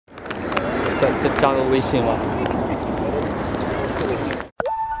再加个微信吗？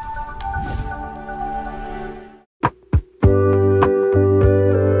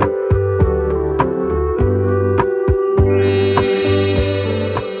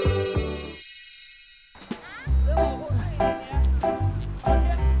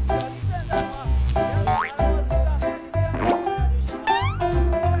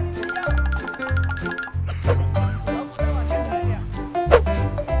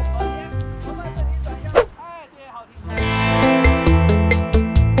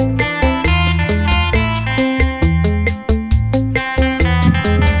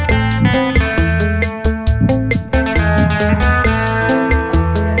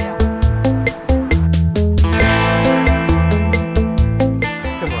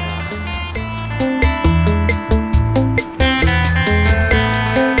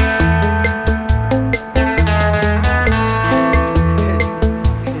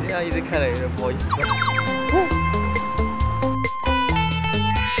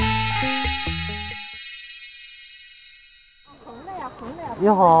你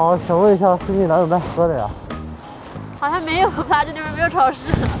好，想问一下附近哪有卖喝的呀？好像没有吧，这里面没有超市。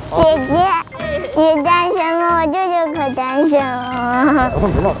姐姐，你单身吗？我舅舅可单身了。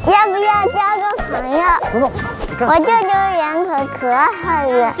要不要交个朋友？不弄，我舅舅人可好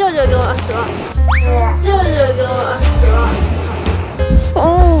了。舅舅跟我说，舅舅跟我说，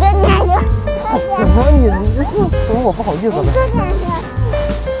你跟他说，你这怎么我不好意思了？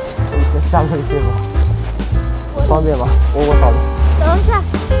你下个微信吧，方便吗？我扫的。等一下，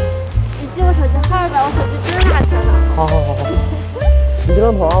你记我手机号吧，我手机支哪去了？好，你别乱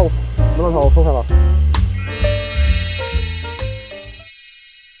跑啊！别乱跑，我分开了。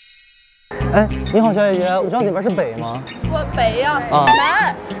哎，你好，小姐姐，我知道你们是北吗？我北呀，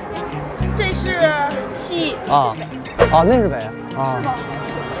南，这是西啊，那是北啊，是吗？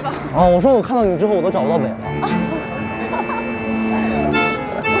是吧？啊，我说我看到你之后，我都找不到北了。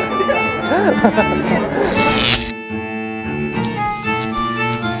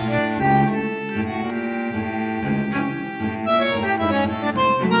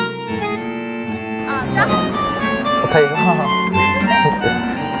可以，哈哈。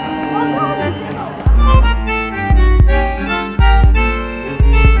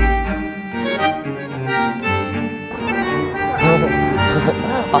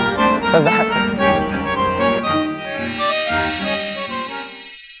好，拜拜。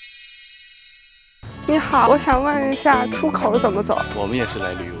你好，我想问一下出口怎么走？我们也是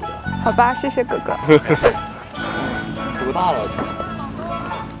来旅游的。好吧，谢谢哥哥。多大了？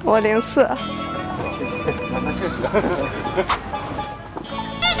我04。那确实。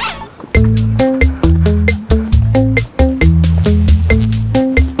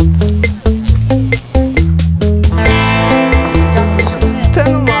真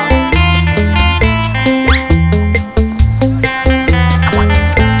的吗？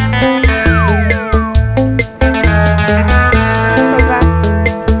拜拜。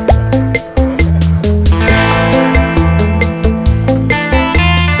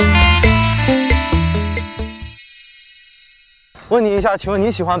问你一下，请问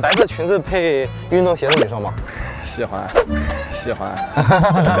你喜欢白色裙子配运动鞋的女生吗？喜欢。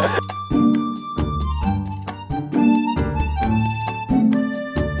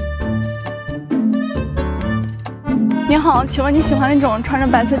你好，请问你喜欢那种穿着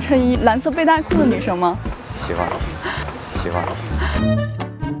白色衬衣、蓝色背带裤的女生吗？喜欢。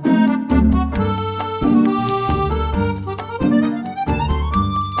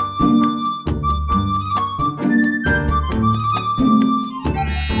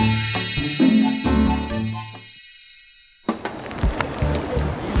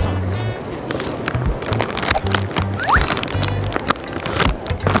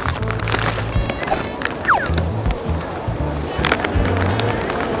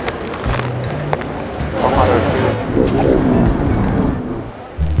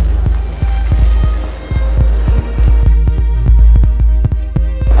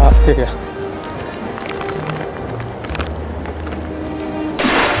谢谢。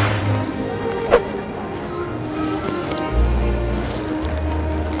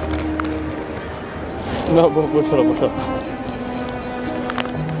那不吃了。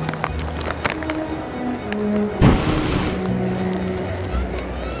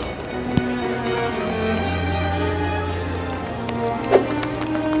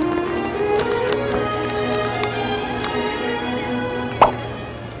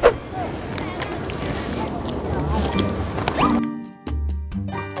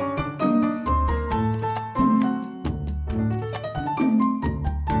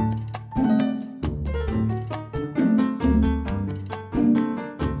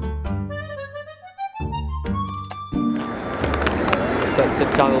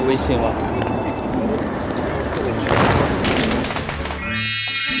加个微信吧。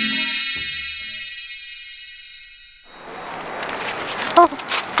哦。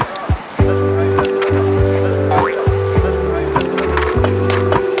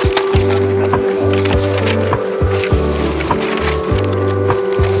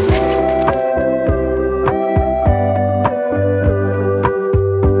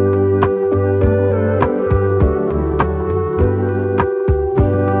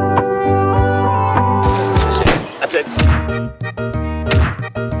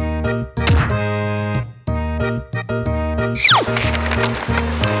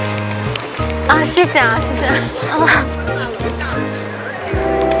啊，谢谢啊，谢谢啊。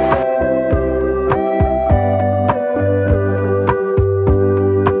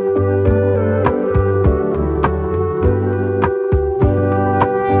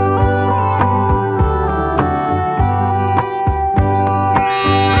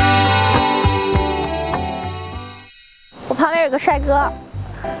我旁边有个帅哥，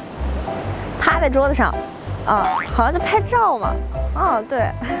趴在桌子上，啊，好像在拍照嘛。哦，对。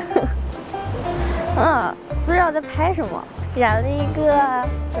不知道在拍什么，染了一个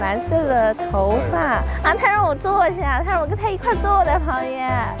蓝色的头发啊，他让我坐下，他让我跟他一块坐在旁边。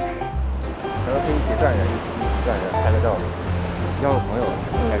咱们可以一起站着，拍个照，交个朋友，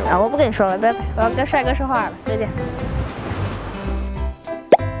拍个。啊，我不跟你说了，拜拜，我要跟帅哥说话了，再见。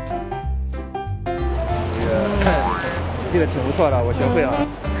这个挺不错的，我学会了。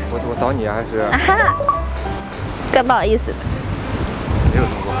我找你还是？啊哈，怪不好意思的。没有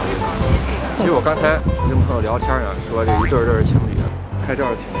什么不好意思。其实我刚才跟朋友聊天呢，说这一对儿情侣拍照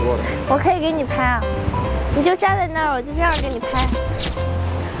挺多的。我可以给你拍啊，你就站在那儿，我就这样给你拍。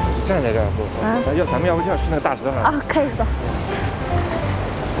你站在这儿不？啊，咱们要不就要去那个大石头上？啊，可以走。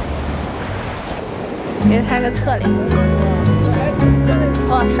给他拍个侧脸。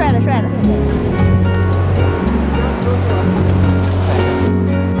哇，帅的帅的。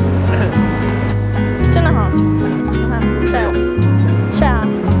真的好，你看帅哦，帅啊。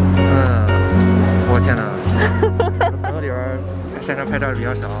我天哪！朋友里边擅长拍照比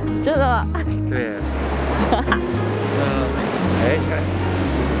较少。真的吗？对。哎，你看，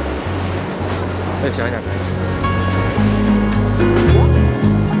再小一点可以。